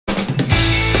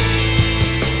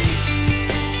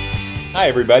Hi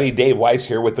everybody, Dave Weiss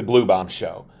here with the Glue Bomb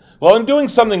Show. Well, I'm doing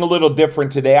something a little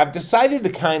different today. I've decided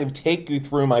to kind of take you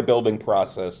through my building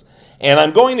process. And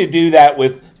I'm going to do that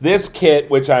with this kit,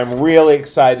 which I'm really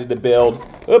excited to build.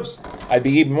 Oops, I'd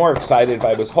be even more excited if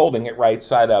I was holding it right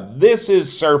side up. This is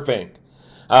Surfink.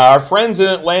 Our friends in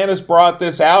Atlantis brought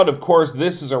this out. Of course,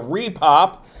 this is a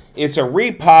repop. It's a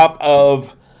repop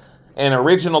of an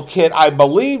original kit, I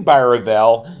believe, by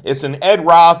Revell. It's an Ed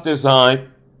Roth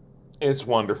design. It's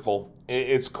wonderful.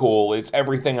 It's cool. It's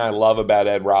everything I love about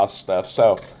Ed Roth stuff.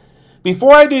 So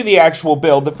before I do the actual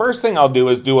build, the first thing I'll do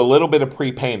is do a little bit of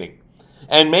pre-painting.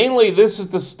 And mainly this is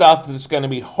the stuff that's going to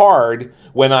be hard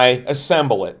when I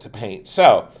assemble it to paint.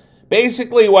 So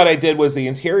basically what I did was the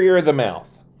interior of the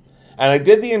mouth. And I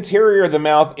did the interior of the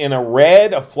mouth in a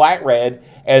red, a flat red,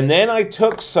 and then I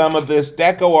took some of this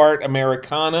Deco Art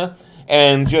Americana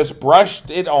and just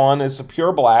brushed it on as a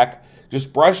pure black,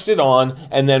 just brushed it on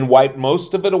and then wiped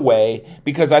most of it away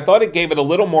because I thought it gave it a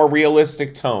little more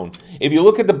realistic tone. If you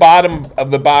look at the bottom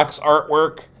of the box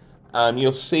artwork,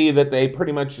 you'll see that they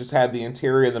pretty much just had the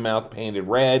interior of the mouth painted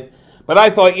red. But I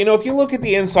thought, you know, if you look at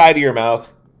the inside of your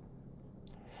mouth,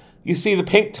 you see the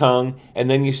pink tongue, and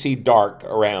then you see dark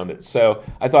around it. So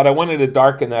I thought I wanted to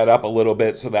darken that up a little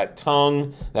bit so that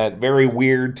tongue, that very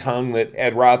weird tongue that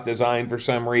Ed Roth designed for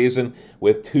some reason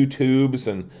with two tubes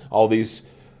and all these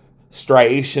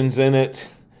striations in it,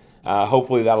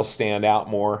 hopefully that'll stand out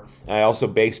more. I also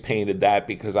base painted that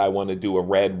because I want to do a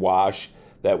red wash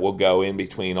that will go in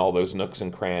between all those nooks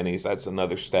and crannies. That's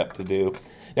another step to do.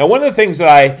 Now, one of the things that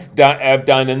I've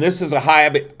done, and this is a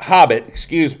habit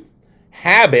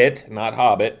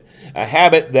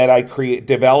that I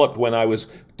developed when I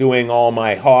was doing all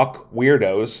my Hawk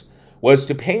weirdos, was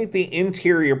to paint the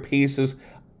interior pieces,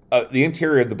 the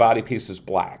interior of the body pieces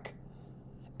black.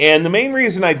 And the main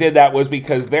reason I did that was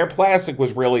because their plastic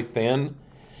was really thin.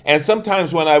 And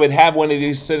sometimes when I would have one of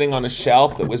these sitting on a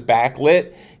shelf that was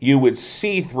backlit, you would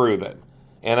see through them.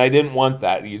 And I didn't want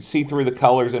that. You'd see through the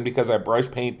colors, and because I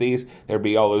brush paint these, there'd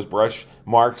be all those brush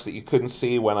marks that you couldn't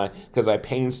see because I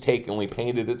painstakingly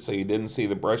painted it so you didn't see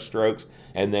the brush strokes,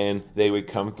 and then they would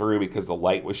come through because the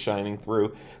light was shining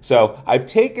through. So I've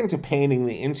taken to painting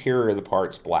the interior of the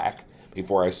parts black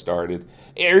before I started.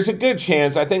 There's a good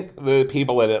chance, I think the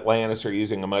people at Atlantis are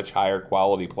using a much higher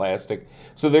quality plastic,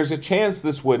 so there's a chance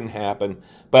this wouldn't happen,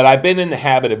 but I've been in the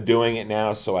habit of doing it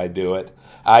now, so I do it.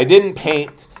 I didn't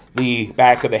paint the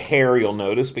back of the hair, you'll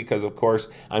notice, because of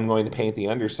course I'm going to paint the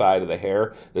underside of the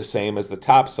hair the same as the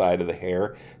top side of the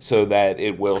hair so that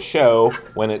it will show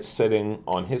when it's sitting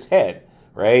on his head,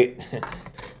 right?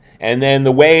 And then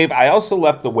the wave, I also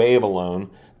left the wave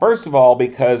alone. First of all,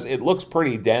 because it looks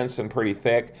pretty dense and pretty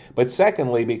thick, but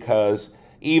secondly, because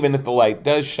even if the light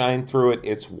does shine through it,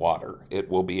 it's water. It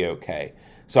will be okay.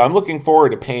 So I'm looking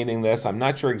forward to painting this. I'm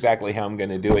not sure exactly how I'm going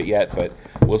to do it yet, but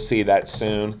we'll see that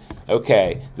soon.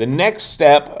 Okay, the next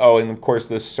step, oh, and of course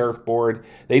this surfboard.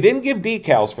 They didn't give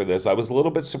decals for this. I was a little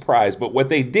bit surprised, but what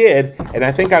they did, and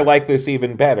I think I like this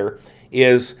even better,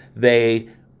 is they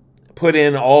put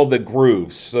in all the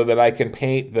grooves so that I can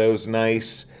paint those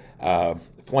nice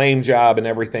flame job and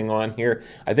everything on here.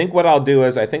 I think what I'll do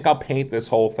is I think I'll paint this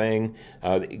whole thing,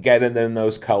 get it in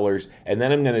those colors, and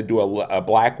then I'm going to do a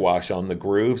black wash on the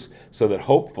grooves so that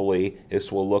hopefully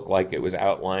this will look like it was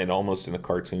outlined almost in a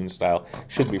cartoon style.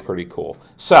 Should be pretty cool.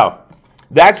 So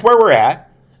that's where we're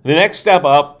at. The next step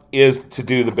up is to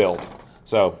do the build.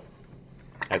 So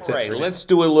that's it. All right, let's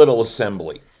do a little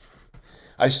assembly.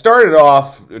 I started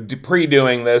off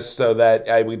pre-doing this so that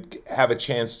I would have a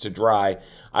chance to dry.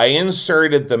 I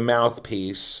inserted the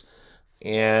mouthpiece,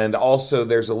 and also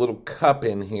there's a little cup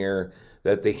in here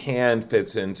that the hand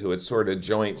fits into. It sort of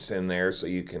joints in there so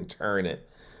you can turn it.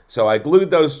 So I glued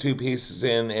those two pieces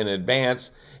in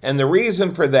advance, and the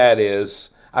reason for that is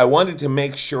I wanted to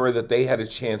make sure that they had a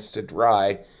chance to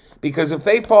dry, because if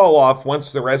they fall off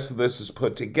once the rest of this is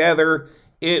put together,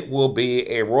 it will be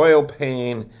a royal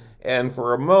pain, and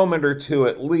for a moment or two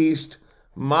at least,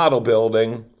 model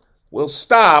building will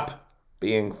stop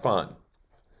being fun.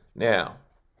 Now,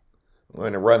 I'm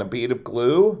going to run a bead of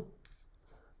glue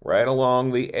right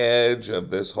along the edge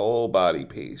of this whole body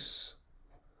piece.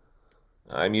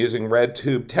 I'm using red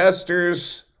tube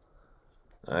testers.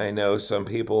 I know some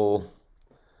people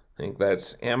think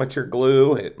that's amateur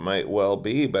glue. It might well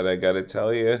be, but I got to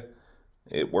tell you,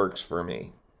 it works for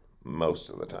me most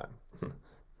of the time.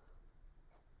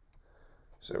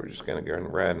 So we're just going to go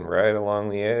right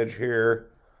along the edge here.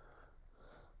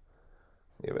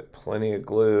 Give it plenty of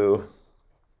glue.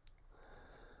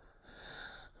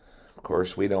 Of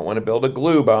course, we don't want to build a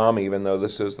glue bomb, even though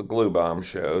this is the glue bomb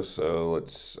show. So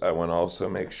I want to also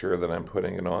make sure that I'm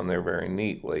putting it on there very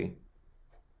neatly.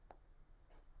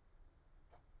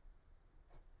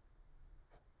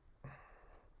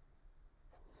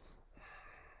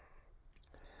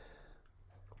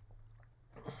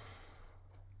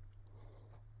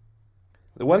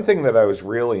 The one thing that I was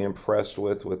really impressed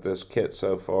with this kit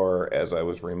so far, as I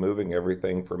was removing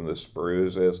everything from the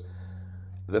sprues, is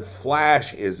the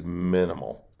flash is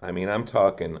minimal. I mean, I'm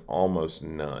talking almost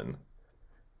none.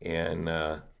 And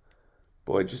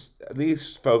boy, just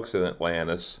these folks in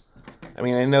Atlantis, I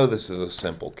mean, I know this is a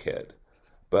simple kit,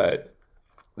 but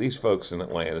these folks in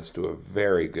Atlantis do a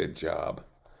very good job.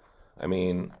 I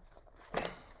mean,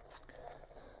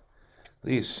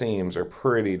 these seams are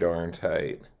pretty darn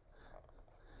tight.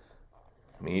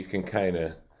 I mean, you can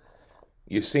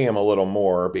you see them a little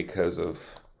more because of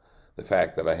the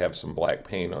fact that I have some black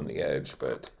paint on the edge,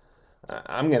 but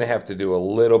I'm going to have to do a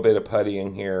little bit of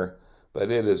puttying here,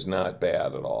 but it is not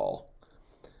bad at all.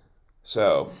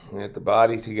 So, get the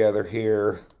body together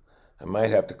here. I might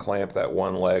have to clamp that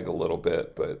one leg a little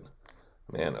bit, but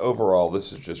man, overall,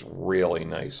 this is just really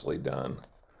nicely done.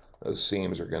 Those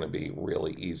seams are going to be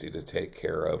really easy to take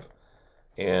care of.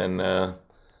 And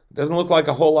doesn't look like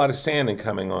a whole lot of sanding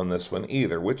coming on this one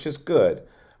either, which is good.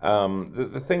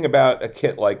 The thing about a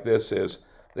kit like this is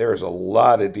there's a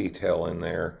lot of detail in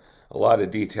there, a lot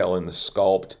of detail in the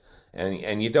sculpt,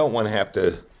 and you don't want to have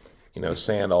to,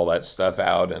 sand all that stuff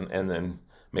out and then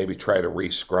maybe try to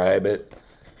rescribe it.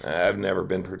 I've never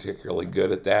been particularly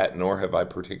good at that, nor have I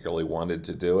particularly wanted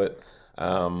to do it.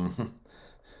 I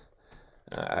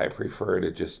prefer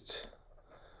to just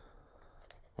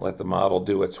let the model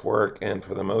do its work, and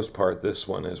for the most part, this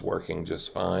one is working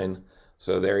just fine.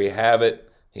 So there you have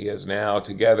it. He is now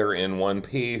together in one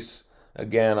piece.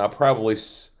 Again,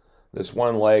 this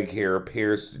one leg here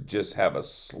appears to just have a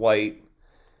slight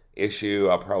issue.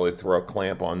 I'll probably throw a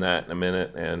clamp on that in a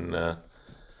minute,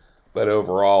 but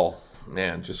overall,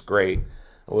 man, just great.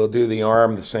 We'll do the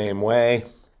arm the same way.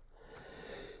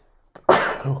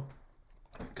 Oh,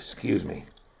 excuse me.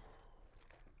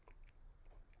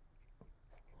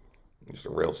 Just a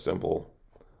real simple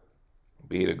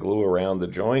bead of glue around the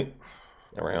joint,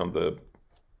 around the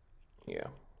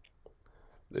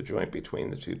joint between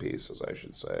the two pieces, I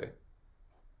should say.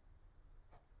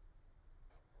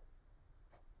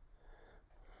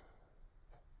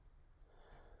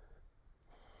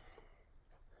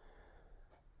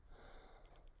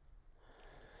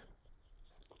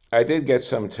 I did get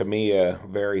some Tamiya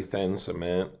very thin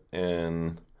cement,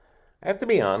 and I have to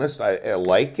be honest, I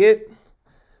like it.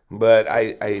 But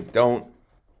I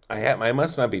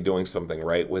must not be doing something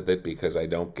right with it, because I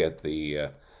don't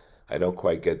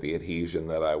quite get the adhesion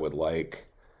that I would like.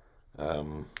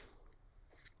 All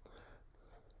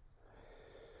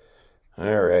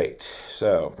right,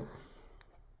 so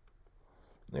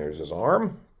there's his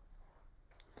arm.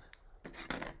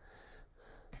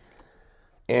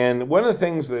 And one of the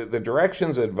things that the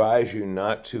directions advise you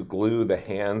not to glue the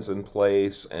hands in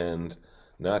place and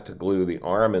not to glue the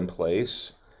arm in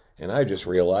place. And I just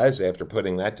realized after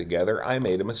putting that together, I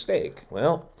made a mistake.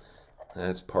 Well,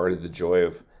 that's part of the joy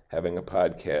of having a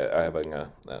podcast,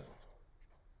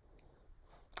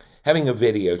 having a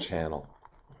video channel.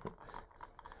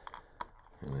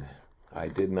 I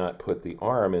did not put the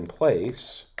arm in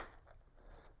place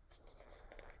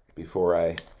before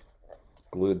I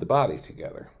glued the body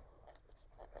together.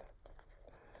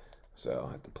 So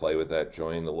I have to play with that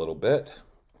joint a little bit,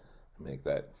 make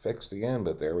that fixed again,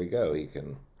 but there we go. He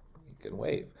can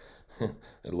wave.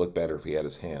 It'd look better if he had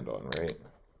his hand on, right?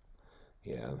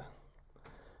 Yeah.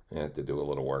 I have to do a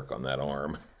little work on that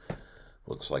arm.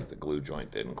 Looks like the glue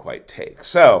joint didn't quite take.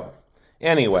 So,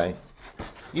 anyway,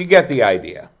 you get the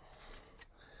idea.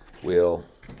 We'll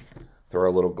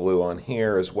throw a little glue on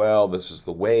here as well. This is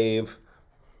the wave.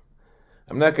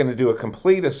 I'm not going to do a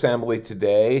complete assembly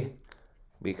today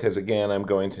because, again, I'm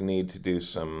going to need to do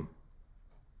some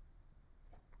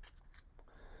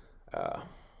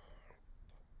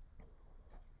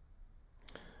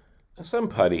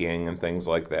puttying and things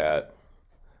like that.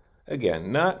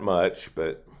 Again, not much,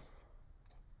 but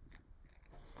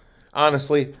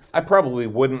honestly, I probably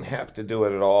wouldn't have to do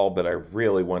it at all, but I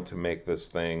really want to make this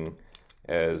thing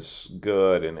as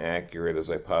good and accurate as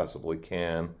I possibly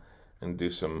can and do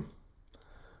some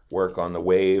work on the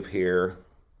wave here.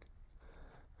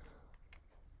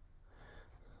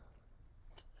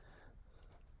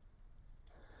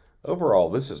 Overall,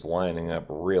 this is lining up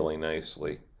really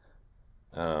nicely.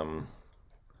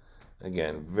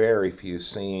 Again, very few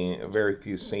seam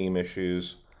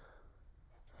issues.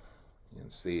 You can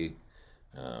see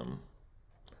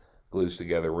Glues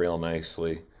together real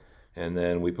nicely. And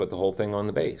then we put the whole thing on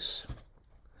the base.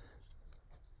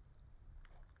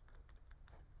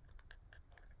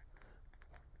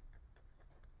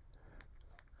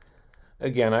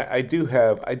 Again, I do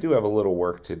have a little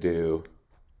work to do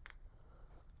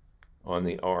on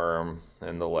the arm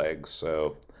and the legs,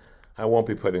 so I won't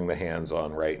be putting the hands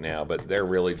on right now, but they're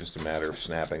really just a matter of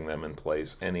snapping them in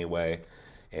place anyway.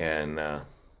 And but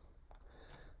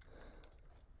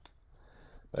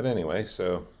anyway,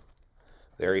 so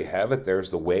there you have it. There's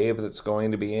the wave that's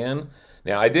going to be in.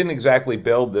 Now, I didn't exactly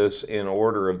build this in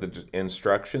order of the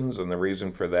instructions, and the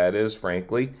reason for that is,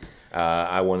 frankly,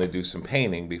 I want to do some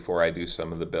painting before I do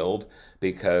some of the build,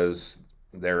 because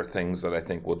there are things that I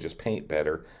think will just paint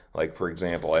better. Like, for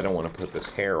example, I don't want to put this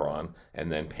hair on and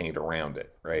then paint around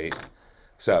it, right?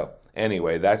 So,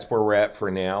 anyway, that's where we're at for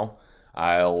now.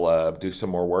 I'll do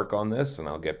some more work on this, and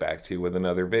I'll get back to you with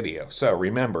another video. So,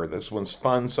 remember, this one's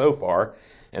fun so far,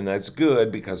 and that's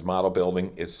good because model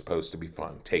building is supposed to be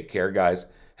fun. Take care, guys.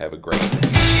 Have a great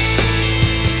day.